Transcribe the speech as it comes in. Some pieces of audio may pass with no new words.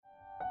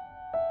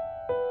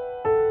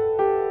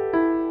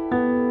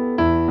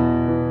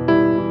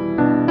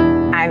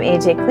I'm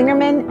AJ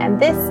Klingerman,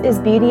 and this is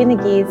Beauty and the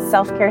Gee's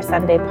Self-Care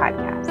Sunday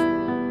podcast.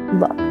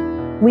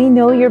 Look, we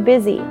know you're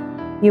busy.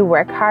 You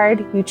work hard,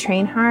 you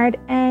train hard,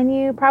 and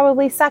you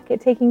probably suck at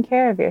taking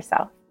care of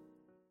yourself.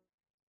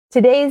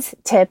 Today's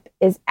tip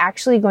is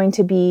actually going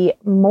to be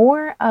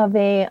more of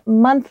a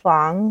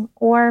month-long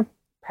or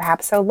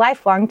perhaps a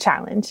lifelong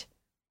challenge.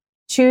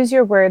 Choose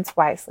your words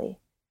wisely.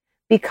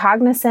 Be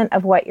cognizant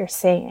of what you're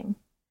saying.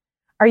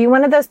 Are you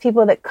one of those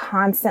people that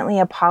constantly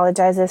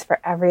apologizes for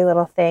every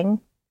little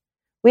thing?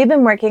 We've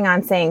been working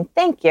on saying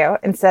thank you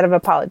instead of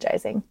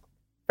apologizing.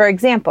 For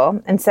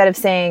example, instead of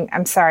saying,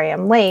 I'm sorry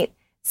I'm late,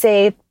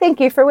 say, thank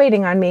you for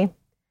waiting on me.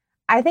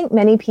 I think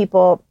many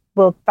people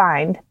will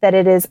find that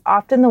it is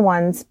often the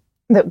ones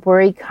that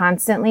worry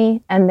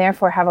constantly and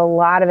therefore have a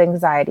lot of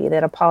anxiety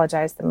that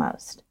apologize the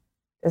most.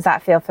 Does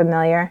that feel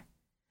familiar?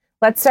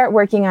 Let's start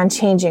working on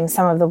changing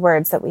some of the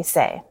words that we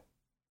say.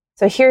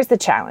 So here's the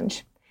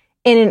challenge.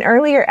 In an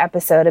earlier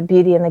episode of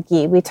Beauty and the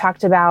Gee, we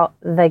talked about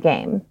the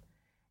game.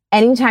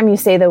 Anytime you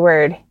say the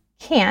word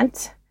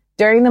can't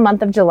during the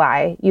month of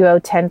July, you owe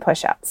 10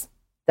 push-ups.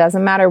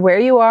 Doesn't matter where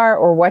you are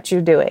or what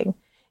you're doing.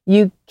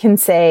 You can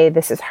say,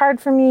 this is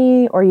hard for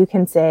me, or you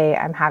can say,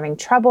 I'm having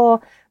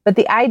trouble. But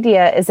the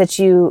idea is that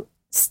you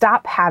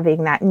stop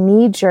having that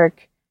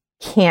knee-jerk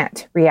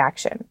can't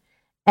reaction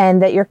and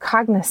that you're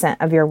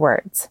cognizant of your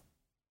words.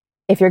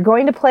 If you're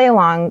going to play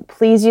along,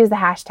 please use the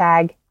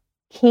hashtag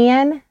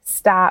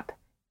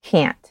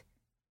CanStopCan't.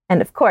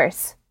 And of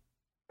course,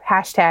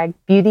 hashtag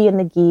Beauty and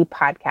the Gee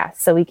podcast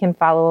so we can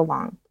follow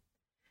along.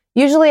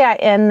 Usually I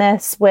end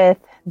this with,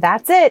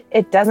 that's it.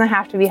 It doesn't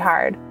have to be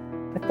hard.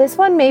 But this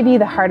one may be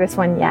the hardest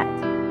one yet.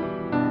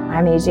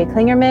 I'm AJ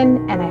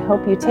Klingerman, and I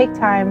hope you take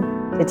time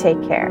to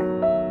take care.